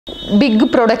Big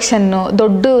production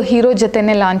ದೊಡ್ಡ hero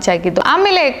ಜೊತೆನೇ launch ಆಗಿದ್ದು,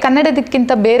 ಆಮೇಲೆ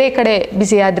ಕನ್ನಡದಕ್ಕಿಂತ ಬೇರೆ ಕಡೆ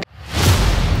ಬ್ಯುಸಿ ಆದ್ರಿ.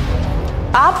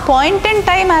 ಆ point in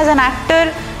time as an actor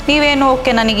ನೀವೇನು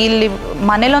ಓಕೆ ನನಗೆ ಇಲ್ಲಿ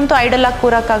ಮನೇಲಂತೂ ಐಡಲ್ ಆಗಿ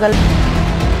ಕೂರಕ್ಕಾಗಲ್ಲ.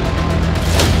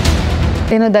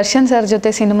 ಏನು ದರ್ಶನ್ ಸರ್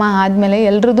ಜೊತೆ ಸಿನಿಮಾ ಆದಮೇಲೆ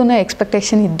ಎಲ್ರದ್ದು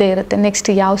ಎಕ್ಸ್ಪೆಕ್ಟೇಷನ್ ಇದ್ದೇ ಇರುತ್ತೆ,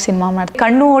 ನೆಕ್ಸ್ಟ್ ಯಾವ ಸಿನಿಮಾ ಮಾಡ್ತಾರೆ.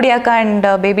 ಕಣ್ಣು ಹೊಡಿಯಾಕ and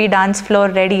baby dance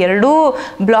floor ready ಎರಡೂ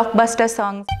ಬ್ಲಾಕ್ ಬಸ್ಟರ್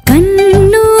ಸಾಂಗ್ಸ್.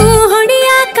 ಕಣ್ಣು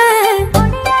ಹೊಡಿಯಾಕ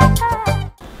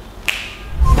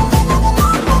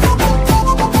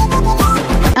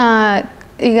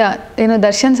ಈಗ ಏನು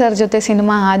ದರ್ಶನ್ ಸರ್ ಜೊತೆ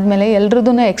ಸಿನಿಮಾ ಆದಮೇಲೆ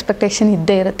ಎಲ್ರದ್ದು ಎಕ್ಸ್ಪೆಕ್ಟೇಷನ್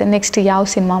ಇದ್ದೇ ಇರುತ್ತೆ, ನೆಕ್ಸ್ಟ್ ಯಾವ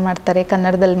ಸಿನಿಮಾ ಮಾಡ್ತಾರೆ,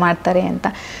 ಕನ್ನಡದಲ್ಲಿ ಮಾಡ್ತಾರೆ ಅಂತ.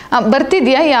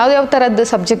 ಬರ್ತಿದೆಯಾ? ಯಾವ್ಯಾವ ಥರದ್ದು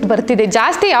ಸಬ್ಜೆಕ್ಟ್ ಬರ್ತಿದೆ?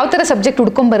 ಜಾಸ್ತಿ ಯಾವ ಥರ ಸಬ್ಜೆಕ್ಟ್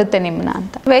ಹುಡ್ಕೊಂಡು ಬರುತ್ತೆ ನಿಮ್ಮನ್ನ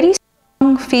ಅಂತ? ವೆರಿ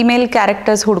ಸ್ಟ್ರಾಂಗ್ ಫೀಮೇಲ್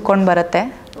ಕ್ಯಾರೆಕ್ಟರ್ಸ್ ಹುಡ್ಕೊಂಡು ಬರುತ್ತೆ.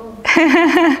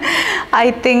 ಐ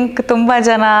ಥಿಂಕ್ ತುಂಬ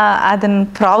ಜನ ಅದನ್ನು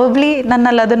ಪ್ರಾಬಬ್ಲಿ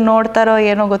ನನ್ನಲ್ಲಿ ಅದನ್ನು ನೋಡ್ತಾರೋ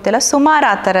ಏನೋ ಗೊತ್ತಿಲ್ಲ, ಸುಮಾರು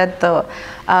ಆ ಥರದ್ದು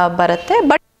ಬರುತ್ತೆ.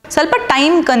 ಬಟ್ ಸ್ವಲ್ಪ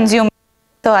ಟೈಮ್ ಕನ್ಸ್ಯೂಮ್,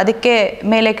 ಸೊ ಅದಕ್ಕೆ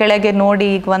ಮೇಲೆ ಕೆಳಗೆ ನೋಡಿ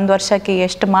ಈಗ 1 ವರ್ಷಕ್ಕೆ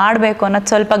ಎಷ್ಟು ಮಾಡಬೇಕು ಅನ್ನೋದು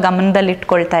ಸ್ವಲ್ಪ ಗಮನದಲ್ಲಿ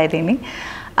ಇಟ್ಕೊಳ್ತಾ ಇದ್ದೀನಿ.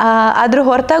 ಅದ್ರ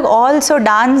ಹೊರತಾಗಿ also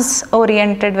dance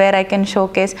oriented where I can show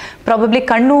case. Probably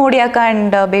ಕಣ್ಣು ಹೊಡಿಯಾಕ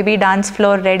and baby dance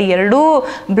floor ready ಎರಡೂ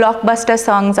ಬ್ಲಾಕ್ ಬಸ್ಟರ್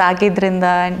ಸಾಂಗ್ಸ್ ಆಗಿದ್ದರಿಂದ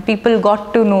people got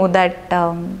to know that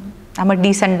I'm a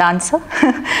decent dancer.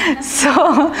 So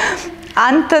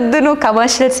ಅಂಥದ್ದು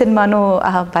ಕಮರ್ಷಿಯಲ್ ಸಿನಿಮಾನೂ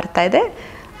ಬರ್ತಾ ಇದೆ,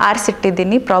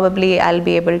 ಆರಿಸಿಟ್ಟಿದ್ದೀನಿ. Probably I will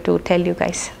be able to tell you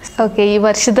guys. Okay, ಈ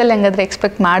ವರ್ಷದಲ್ಲಿ ಹಂಗಾದ್ರೆ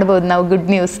ಎಕ್ಸ್ಪೆಕ್ಟ್ ಮಾಡ್ಬೋದು ನಾವು ಗುಡ್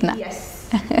ನ್ಯೂಸ್ನ.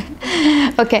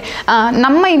 ಓಕೆ,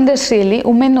 ನಮ್ಮ ಇಂಡಸ್ಟ್ರಿಯಲ್ಲಿ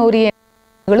ವುಮೆನ್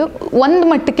ಓರಿಯೆಂಟ್ಗಳು ಒಂದು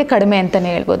ಮಟ್ಟಕ್ಕೆ ಕಡಿಮೆ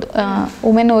ಅಂತಲೇ ಹೇಳ್ಬೋದು.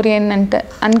 ವುಮೆನ್ ಓರಿಯೆಂಟ್ ಅಂತ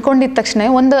ಅಂದ್ಕೊಂಡಿದ್ದ ತಕ್ಷಣ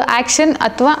ಒಂದು ಆ್ಯಕ್ಷನ್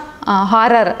ಅಥವಾ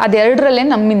ಹಾರರ್ ಅದೆರಡರಲ್ಲೇ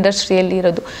ನಮ್ಮ ಇಂಡಸ್ಟ್ರಿಯಲ್ಲಿ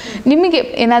ಇರೋದು. ನಿಮಗೆ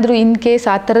ಏನಾದರೂ ಇನ್ ಕೇಸ್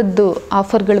ಆ ಥರದ್ದು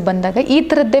ಆಫರ್ಗಳು ಬಂದಾಗ ಈ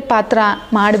ಥರದ್ದೇ ಪಾತ್ರ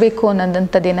ಮಾಡಬೇಕು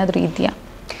ಅನ್ನೋದಂಥದ್ದು ಏನಾದರೂ ಇದೆಯಾ?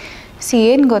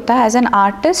 ಏನು ಗೊತ್ತಾ, ಆ್ಯಸ್ ಅನ್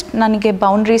ಆರ್ಟಿಸ್ಟ್ ನನಗೆ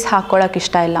ಬೌಂಡ್ರೀಸ್ ಹಾಕ್ಕೊಳ್ಳೋಕೆ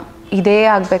ಇಷ್ಟ ಇಲ್ಲ, ಇದೇ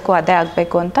ಆಗಬೇಕು ಅದೇ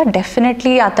ಆಗಬೇಕು ಅಂತ.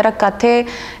 ಡೆಫಿನೆಟ್ಲಿ ಆ ಥರ ಕಥೆ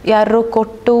ಯಾರು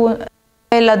ಕೊಟ್ಟು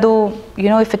ಅದು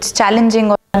ಯುನೋ ಇಫ್ ಇಟ್ಸ್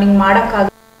ಚಾಲೆಂಜಿಂಗ್ ನನಗೆ ಮಾಡೋಕ್ಕಾಗ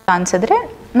ಅನಿಸಿದ್ರೆ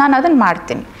ನಾನು ಅದನ್ನು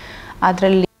ಮಾಡ್ತೀನಿ,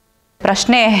 ಅದರಲ್ಲಿ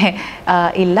ಪ್ರಶ್ನೆ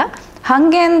ಇಲ್ಲ.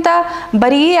 ಹಾಗೆ ಅಂತ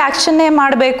ಬರೀ ಆ್ಯಕ್ಷನ್ನೇ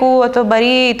ಮಾಡಬೇಕು ಅಥವಾ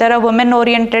ಬರೀ ಈ ಥರ ವುಮೆನ್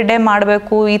ಓರಿಯೆಂಟೆಡೇ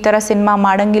ಮಾಡಬೇಕು, ಈ ಥರ ಸಿನಿಮಾ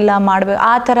ಮಾಡೋಂಗಿಲ್ಲ ಮಾಡಬೇಕು,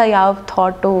 ಆ ಥರ ಯಾವ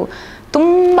ಥಾಟು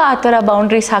ತುಂಬ ಆ ಥರ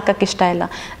ಬೌಂಡ್ರೀಸ್ ಹಾಕೋಕ್ಕೆ ಇಷ್ಟ ಇಲ್ಲ.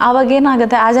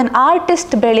 ಆವಾಗೇನಾಗುತ್ತೆ, ಆ್ಯಸ್ ಅನ್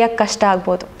ಆರ್ಟಿಸ್ಟ್ ಬೆಳೆಯೋಕ್ಕೆ ಕಷ್ಟ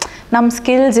ಆಗ್ಬೋದು. ನಮ್ಮ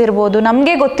ಸ್ಕಿಲ್ಸ್ ಇರ್ಬೋದು,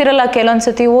 ನಮಗೆ ಗೊತ್ತಿರಲ್ಲ ಕೆಲವೊಂದು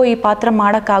ಸತಿ ಈ ಪಾತ್ರ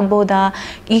ಮಾಡೋಕ್ಕಾಗ್ಬೋದಾ,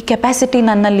 ಈ ಕೆಪಾಸಿಟಿ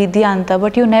ನನ್ನಲ್ಲಿ ಇದೆಯಾ ಅಂತ.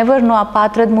 ಬಟ್ ಯು ನೆವರ್ ನೋ, ಆ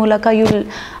ಪಾತ್ರದ ಮೂಲಕ you will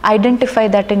identify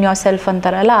that in your self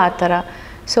ಅಂತಾರಲ್ಲ ಆ ಥರ.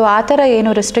 ಸೊ ಆ ಥರ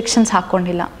ಏನು ರೆಸ್ಟ್ರಿಕ್ಷನ್ಸ್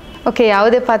ಹಾಕ್ಕೊಂಡಿಲ್ಲ. ಓಕೆ,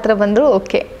 ಯಾವುದೇ ಪಾತ್ರ ಬಂದರೂ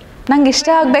ಓಕೆ, ನಂಗೆ ಇಷ್ಟ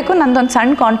ಆಗಬೇಕು, ನಂದೊಂದು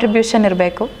ಸಣ್ಣ ಕಾಂಟ್ರಿಬ್ಯೂಷನ್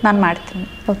ಇರಬೇಕು, ನಾನು ಮಾಡ್ತೀನಿ.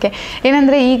 ಓಕೆ,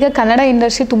 ಏನಂದರೆ ಈಗ ಕನ್ನಡ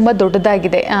ಇಂಡಸ್ಟ್ರಿ ತುಂಬ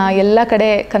ದೊಡ್ಡದಾಗಿದೆ, ಎಲ್ಲ ಕಡೆ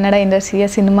ಕನ್ನಡ ಇಂಡಸ್ಟ್ರಿಯ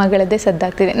ಸಿನಿಮಾಗಳದ್ದೇ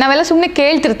ಸದ್ದಾಗ್ತಿದೆ. ನಾವೆಲ್ಲ ಸುಮ್ಮನೆ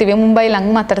ಕೇಳ್ತಿರ್ತೀವಿ, ಮುಂಬೈಲಿ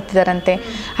ಹಂಗೆ ಮಾತಾಡ್ತಿದ್ದಾರಂತೆ,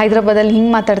 ಹೈದ್ರಾಬಾದಲ್ಲಿ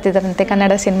ಹಿಂಗೆ ಮಾತಾಡ್ತಿದ್ದಾರಂತೆ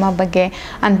ಕನ್ನಡ ಸಿನಿಮಾ ಬಗ್ಗೆ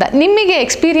ಅಂತ. ನಿಮಗೆ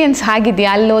ಎಕ್ಸ್ಪೀರಿಯನ್ಸ್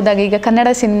ಆಗಿದೆಯಾ ಅಲ್ಲಿ ಹೋದಾಗ? ಈಗ ಕನ್ನಡ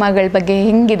ಸಿನಿಮಾಗಳ ಬಗ್ಗೆ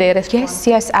ಹೆಂಗಿದೆ?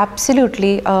 S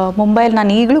absolutely. ಮುಂಬೈಲಿ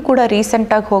ನಾನು ಈಗಲೂ ಕೂಡ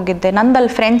ರೀಸೆಂಟಾಗಿ ಹೋಗಿದ್ದೆ.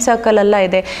 ನಂದಲ್ಲಿ ಫ್ರೆಂಡ್ ಸರ್ಕಲ್ ಎಲ್ಲ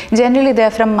ಇದೆ, generally they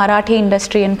from Marathi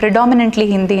industry and predominantly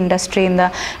Hindi ಇಂಡಸ್ಟ್ರಿಯಿಂದ.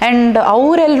 And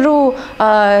ಅವರೆಲ್ಲರೂ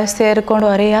ಸೇರಿಕೊಂಡು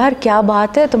ಅರೆ ಯಾರ್ ಕ್ಯಾ ಬಾತ್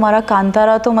ಹೈ ತುಮಾರಾ ಕಾಂತಾರ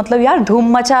ತೋ ಮತ್ಲಬ್ ಯಾರ್ ಧೂಮ್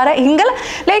ಮಚಾ ರಹಾ ಹೈ, ಹಿಂಗೆಲ್ಲ.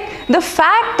 ಲೈಕ್ ದ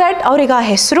ಫ್ಯಾಕ್ಟ್ ದಟ್ ಅವ್ರಿಗೆ ಆ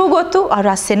ಹೆಸರು ಗೊತ್ತು, ಅವ್ರು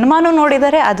ಆ ಸಿನಿಮಾನೂ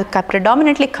ನೋಡಿದ್ದಾರೆ, ಅದಕ್ಕೆ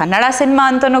ಪ್ರಿಡಾಮಿನೆಂಟ್ಲಿ ಕನ್ನಡ ಸಿನಿಮಾ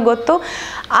ಅಂತಲೂ ಗೊತ್ತು.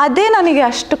 ಅದೇ ನನಗೆ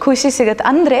ಅಷ್ಟು ಖುಷಿ ಸಿಗುತ್ತೆ.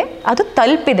 ಅಂದರೆ ಅದು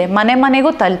ತಲುಪಿದೆ, ಮನೆ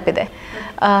ಮನೆಗೂ ತಲುಪಿದೆ.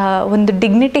 ಒಂದು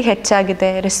ಡಿಗ್ನಿಟಿ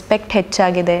ಹೆಚ್ಚಾಗಿದೆ, ರೆಸ್ಪೆಕ್ಟ್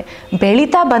ಹೆಚ್ಚಾಗಿದೆ,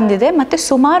 ಬೆಳೀತಾ ಬಂದಿದೆ, ಮತ್ತು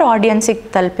ಸುಮಾರು ಆಡಿಯನ್ಸಿಗೆ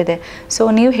ತಲುಪಿದೆ. ಸೊ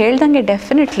ನೀವು ಹೇಳ್ದಂಗೆ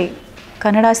ಡೆಫಿನೆಟ್ಲಿ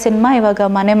ಕನ್ನಡ ಸಿನಿಮಾ ಇವಾಗ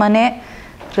ಮನೆ ಮನೆ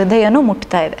ಹೃದಯನೂ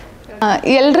ಮುಟ್ತಾ ಇದೆ.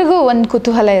 ಎಲ್ರಿಗೂ ಒಂದು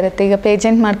ಕುತೂಹಲ ಇರುತ್ತೆ, ಈಗ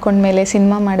ಪೇಜೆಂಟ್ ಮಾಡ್ಕೊಂಡ್ಮೇಲೆ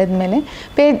ಸಿನಿಮಾ ಮಾಡಿದ್ಮೇಲೆ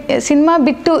ಸಿನಿಮಾ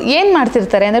ಬಿಟ್ಟು ಏನು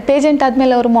ಮಾಡ್ತಿರ್ತಾರೆ ಅಂದರೆ, ಪೇಜೆಂಟ್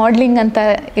ಆದಮೇಲೆ ಅವರು ಮಾಡ್ಲಿಂಗ್ ಅಂತ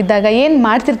ಇದ್ದಾಗ ಏನು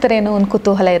ಮಾಡ್ತಿರ್ತಾರೆ ಅನ್ನೋ ಒಂದು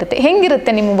ಕುತೂಹಲ ಇರುತ್ತೆ.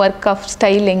 ಹೆಂಗಿರುತ್ತೆ ನಿಮ್ಮ ವರ್ಕ್ ಆಫ್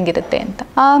ಸ್ಟೈಲ್ ಹೆಂಗಿರುತ್ತೆ ಅಂತ?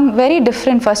 Very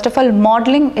different. First of all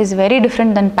modelling is very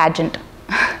different then pageant.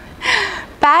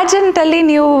 ಪ್ಯಾಜೆಂಟಲ್ಲಿ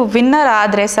ನೀವು ವಿನ್ನರ್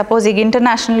ಆದರೆ, ಸಪೋಸ್ ಈಗ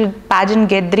ಇಂಟರ್ನ್ಯಾಷನಲ್ ಪ್ಯಾಜೆಂಟ್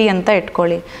ಗೆದ್ರಿ ಅಂತ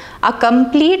ಇಟ್ಕೊಳ್ಳಿ, ಆ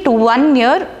complete 1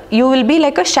 year you will be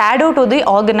like a shadow to the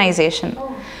organisation.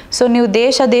 So ನೀವು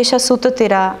ದೇಶ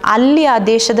ಸುತ್ತುತ್ತೀರಾ, ಅಲ್ಲಿ ಆ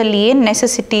ದೇಶದಲ್ಲಿ ಏನು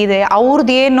ನೆಸೆಸಿಟಿ ಇದೆ,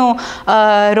 ಅವ್ರದ್ದು ಏನು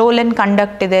ರೋಲ್ ಆ್ಯಂಡ್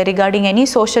ಕಂಡಕ್ಟ್ ಇದೆ ರಿಗಾರ್ಡಿಂಗ್ ಎನಿ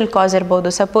ಸೋಷಲ್ ಕಾಸ್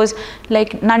ಇರ್ಬೋದು. ಸಪೋಸ್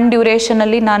ಲೈಕ್ ನನ್ನ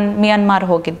ಡ್ಯೂರೇಷನಲ್ಲಿ ನಾನು ಮಿಯಾನ್ಮಾರ್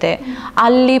ಹೋಗಿದ್ದೆ,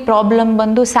 ಅಲ್ಲಿ ಪ್ರಾಬ್ಲಮ್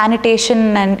ಬಂದು ಸ್ಯಾನಿಟೇಷನ್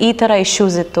ಆ್ಯಂಡ್ ಈ ಥರ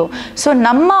ಇಶ್ಯೂಸ್ ಇತ್ತು. ಸೊ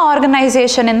ನಮ್ಮ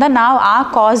ಆರ್ಗನೈಸೇಷನಿಂದ ನಾವು ಆ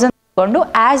ಕಾಸ್ ಕೊಂಡು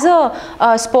ಆ್ಯಸ್ ಅ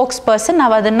ಸ್ಪೋಕ್ಸ್ ಪರ್ಸನ್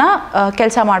ನಾವು ಅದನ್ನು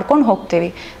ಕೆಲಸ ಮಾಡ್ಕೊಂಡು ಹೋಗ್ತೀವಿ.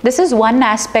 This is one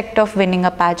aspect of winning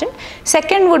a pageant.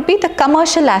 Second would be the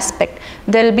commercial aspect.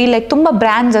 They'll be like ತುಂಬ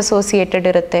ಬ್ರ್ಯಾಂಡ್ಸ್ ಅಸೋಸಿಯೇಟೆಡ್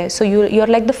ಇರುತ್ತೆ. So you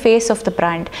are like the face of the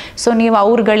brand. So ನೀವು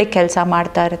ಅವ್ರುಗಳಿಗೆ ಕೆಲಸ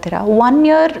ಮಾಡ್ತಾ ಇರ್ತೀರ. 1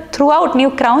 year ಥ್ರೂ ಔಟ್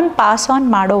ನೀವು crown pass on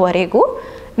ಮಾಡೋವರೆಗೂ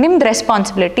ನಿಮ್ದು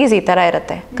responsibilities ಈ ಥರ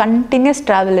ಇರುತ್ತೆ. ಕಂಟಿನ್ಯೂಸ್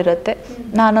ಟ್ರಾವೆಲ್ ಇರುತ್ತೆ.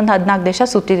 ನಾನೊಂದು 14 ದೇಶ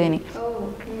ಸುತ್ತಿದ್ದೀನಿ.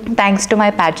 Thanks to my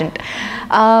pageant.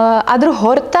 ಅದ್ರ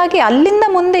ಹೊರತಾಗಿ ಅಲ್ಲಿಂದ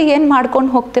ಮುಂದೆ ಏನು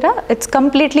ಮಾಡ್ಕೊಂಡು ಹೋಗ್ತೀರಾ, it's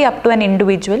completely up to an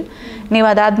individual. ನೀವು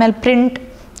ಅದಾದಮೇಲೆ print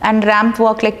and ramp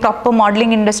walk like proper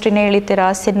modelling ಇಂಡಸ್ಟ್ರಿನೇ ಎಳಿತೀರಾ,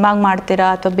 ಸಿನಿಮಾಗೆ ಮಾಡ್ತೀರಾ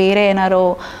ಅಥವಾ ಬೇರೆ ಏನಾರೋ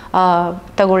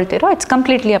ತಗೊಳ್ತೀರೋ, it's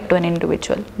completely up to an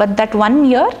individual. But that 1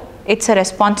 year it's a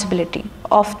responsibility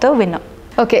of the winner.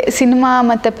 Okay, cinema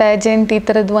ಮತ್ತು ಪ್ಯಾಜೆಂಟ್ ಈ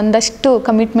ಥರದ್ದು ಒಂದಷ್ಟು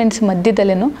ಕಮಿಟ್ಮೆಂಟ್ಸ್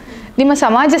ಮಧ್ಯದಲ್ಲೂ ನಿಮ್ಮ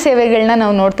ಸಮಾಜ ಸೇವೆಗಳನ್ನ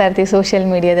ನಾವು ನೋಡ್ತಾ ಇರ್ತೀವಿ ಸೋಷಿಯಲ್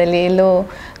ಮೀಡಿಯಾದಲ್ಲಿ. ಎಲ್ಲೋ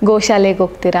ಗೋಶಾಲೆಗೆ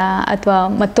ಹೋಗ್ತೀರಾ ಅಥವಾ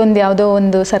ಮತ್ತೊಂದು ಯಾವುದೋ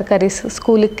ಒಂದು ಸರ್ಕಾರಿ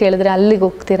ಸ್ಕೂಲಿಗೆ ಕೇಳಿದ್ರೆ ಅಲ್ಲಿಗೆ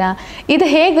ಹೋಗ್ತೀರಾ. ಇದು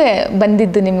ಹೇಗೆ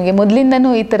ಬಂದಿದ್ದು ನಿಮಗೆ?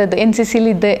 ಮೊದಲಿಂದನೂ ಈ ಥರದ್ದು NCC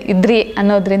ಇದ್ರಿ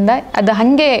ಅನ್ನೋದ್ರಿಂದ ಅದು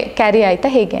ಹಾಗೆ ಕ್ಯಾರಿ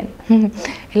ಆಯಿತಾ ಹೇಗೆ?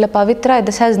 ಇಲ್ಲ ಪವಿತ್ರ,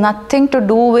 this has nothing to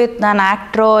do with ನಾನು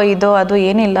ಆ್ಯಕ್ಟ್ರೋ ಇದು ಅದು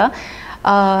ಏನಿಲ್ಲ.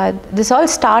 ದಿಸ್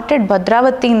ಆಲ್ ಸ್ಟಾರ್ಟೆಡ್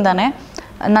ಭದ್ರಾವತಿಯಿಂದನೇ,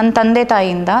 ನನ್ನ ತಂದೆ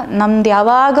ತಾಯಿಯಿಂದ. ನಮ್ದು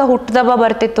ಯಾವಾಗ ಹುಟ್ಟಿದಬ್ಬ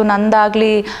ಬರ್ತಿತ್ತು,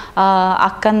 ನಂದಾಗಲಿ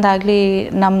ಅಕ್ಕಂದಾಗಲಿ,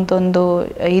 ನಮ್ಮದೊಂದು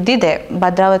ಇದಿದೆ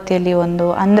ಭದ್ರಾವತಿಯಲ್ಲಿ, ಒಂದು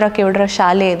ಅಂದ್ರ ಕೇವಡ್ರ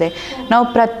ಶಾಲೆ ಇದೆ. ನಾವು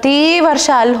ಪ್ರತಿ ವರ್ಷ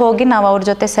ಅಲ್ಲಿ ಹೋಗಿ ನಾವು ಅವ್ರ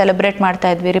ಜೊತೆ ಸೆಲೆಬ್ರೇಟ್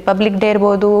ಮಾಡ್ತಾ ಇದ್ವಿ. ರಿಪಬ್ಲಿಕ್ ಡೇ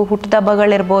ಇರ್ಬೋದು,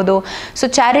 ಹುಟ್ಟಿದಬ್ಬಗಳಿರ್ಬೋದು. So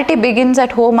charity begins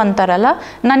at home ಅಂತಾರಲ್ಲ,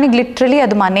 ನನಗೆ ಲಿಟ್ರಲಿ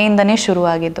ಅದು ಮನೆಯಿಂದನೇ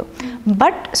ಶುರುವಾಗಿದ್ದು.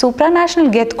 ಬಟ್ ಸೂಪ್ರಾ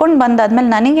ನ್ಯಾಷನಲ್ ಗೆದ್ಕೊಂಡು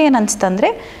ಬಂದಾದ್ಮೇಲೆ ನನಗೇನು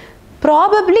ಅನಿಸ್ತಂದರೆ,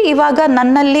 ಪ್ರಾಬಬ್ಲಿ ಇವಾಗ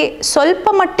ನನ್ನಲ್ಲಿ ಸ್ವಲ್ಪ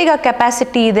ಮಟ್ಟಿಗೆ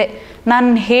ಕೆಪಾಸಿಟಿ ಇದೆ, ನಾನು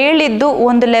ಹೇಳಿದ್ದು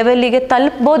ಒಂದು ಲೆವೆಲಿಗೆ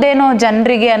ತಲುಪ್ಬೋದೇನೋ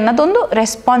ಜನರಿಗೆ ಅನ್ನೋದೊಂದು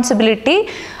ರೆಸ್ಪಾನ್ಸಿಬಿಲಿಟಿ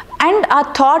ಆ್ಯಂಡ್ ಆ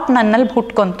ಥಾಟ್ ನನ್ನಲ್ಲಿ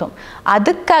ಹುಟ್ಕೊಂತು.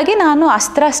 ಅದಕ್ಕಾಗಿ ನಾನು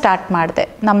ಅಸ್ತ್ರ ಸ್ಟಾರ್ಟ್ ಮಾಡಿದೆ,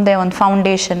 ನಮ್ಮದೇ ಒಂದು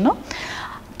ಫೌಂಡೇಶನ್ನು.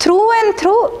 ಥ್ರೂ ಆ್ಯಂಡ್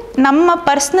ಥ್ರೂ ನಮ್ಮ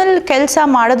ಪರ್ಸ್ನಲ್ ಕೆಲಸ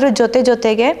ಮಾಡೋದ್ರ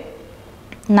ಜೊತೆಗೆ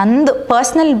ನಂದು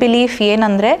ಪರ್ಸ್ನಲ್ ಬಿಲೀಫ್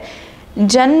ಏನಂದರೆ,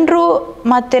 ಜನರು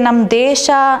ಮತ್ತು ನಮ್ಮ ದೇಶ,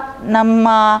 ನಮ್ಮ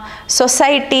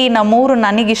ಸೊಸೈಟಿ, ನಮ್ಮೂರು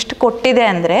ನನಗಿಷ್ಟು ಕೊಟ್ಟಿದೆ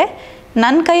ಅಂದರೆ,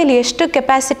 ನನ್ನ ಕೈಯಲ್ಲಿ ಎಷ್ಟು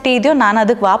ಕೆಪಾಸಿಟಿ ಇದೆಯೋ ನಾನು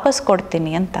ಅದಕ್ಕೆ ವಾಪಸ್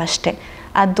ಕೊಡ್ತೀನಿ ಅಂತ ಅಷ್ಟೇ.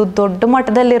 ಅದು ದೊಡ್ಡ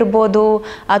ಮಟ್ಟದಲ್ಲಿರ್ಬೋದು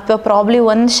ಅಥವಾ ಪ್ರಾಬ್ಲಿ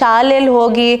ಒಂದು ಶಾಲೆಯಲ್ಲಿ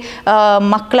ಹೋಗಿ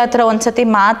ಮಕ್ಕಳ ಹತ್ರ ಒಂದು ಸತಿ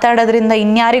ಮಾತಾಡೋದ್ರಿಂದ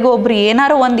ಇನ್ಯಾರಿಗೂ ಒಬ್ರು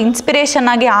ಏನಾರೋ ಒಂದು ಇನ್ಸ್ಪಿರೇಷನ್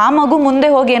ಆಗಿ ಆ ಮಗು ಮುಂದೆ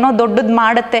ಹೋಗಿ ಏನೋ ದೊಡ್ಡದು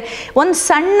ಮಾಡುತ್ತೆ, ಒಂದು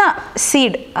ಸಣ್ಣ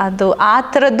ಸೀಡ್, ಅದು ಆ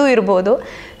ಥರದ್ದು ಇರ್ಬೋದು.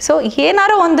 ಸೊ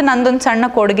ಏನಾರೋ ಒಂದು ನಂದೊಂದು ಸಣ್ಣ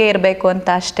ಕೊಡುಗೆ ಇರಬೇಕು ಅಂತ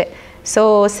ಅಷ್ಟೇ. ಸೊ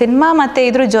ಸಿನಿಮಾ ಮತ್ತು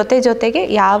ಇದ್ರ ಜೊತೆಗೆ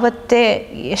ಯಾವತ್ತೇ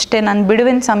ಎಷ್ಟೇ ನಾನು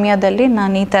ಬಿಡುವಿನ ಸಮಯದಲ್ಲಿ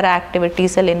ನಾನು ಈ ಥರ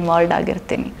ಆ್ಯಕ್ಟಿವಿಟೀಸಲ್ಲಿ ಇನ್ವಾಲ್ವ್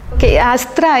ಆಗಿರ್ತೀನಿ. ಓಕೆ,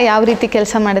 ಅಸ್ತ್ರ ಯಾವ ರೀತಿ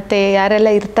ಕೆಲಸ ಮಾಡುತ್ತೆ, ಯಾರೆಲ್ಲ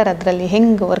ಇರ್ತಾರೆ ಅದರಲ್ಲಿ,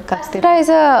 ಹೆಂಗೆ ವರ್ಕ್ ಆಗ್ತಿದೆ? ಅಸ್ತ್ರ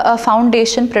ಇಸ್ ಅ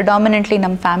ಫೌಂಡೇಶನ್, ಪ್ರಿಡಾಮಿನೆಂಟ್ಲಿ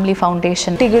ನಮ್ಮ ಫ್ಯಾಮಿಲಿ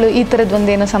ಫೌಂಡೇಶನ್. ಈ ಥರದ್ದು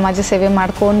ಒಂದೇನೋ ಸಮಾಜ ಸೇವೆ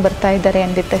ಮಾಡ್ಕೊಂಡು ಬರ್ತಾ ಇದ್ದಾರೆ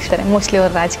ಅಂದಿದ ತಕ್ಷಣ ಮೋಸ್ಟ್ಲಿ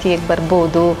ಅವ್ರು ರಾಜಕೀಯಕ್ಕೆ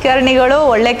ಬರ್ಬೋದು. ರಾಜಕಾರಣಿಗಳು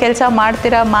ಒಳ್ಳೆ ಕೆಲಸ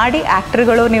ಮಾಡ್ತೀರಾ ಮಾಡಿ,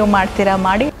 ಆ್ಯಕ್ಟ್ರುಗಳು ನೀವು ಮಾಡ್ತೀರಾ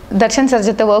ಮಾಡಿ. ದರ್ಶನ್ ಸರ್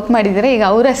ಜೊತೆ ವರ್ಕ್ ಮಾಡಿದರೆ ಈಗ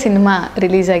ಅವರ ಸಿನಿಮಾ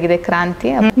ರಿಲೀಸ್ ಆಗಿದೆ ಕ್ರಾಂತಿ.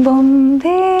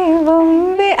 ಬೊಂಬೆ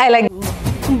ಬೊಂಬೆ ಐ ಲೈಕ್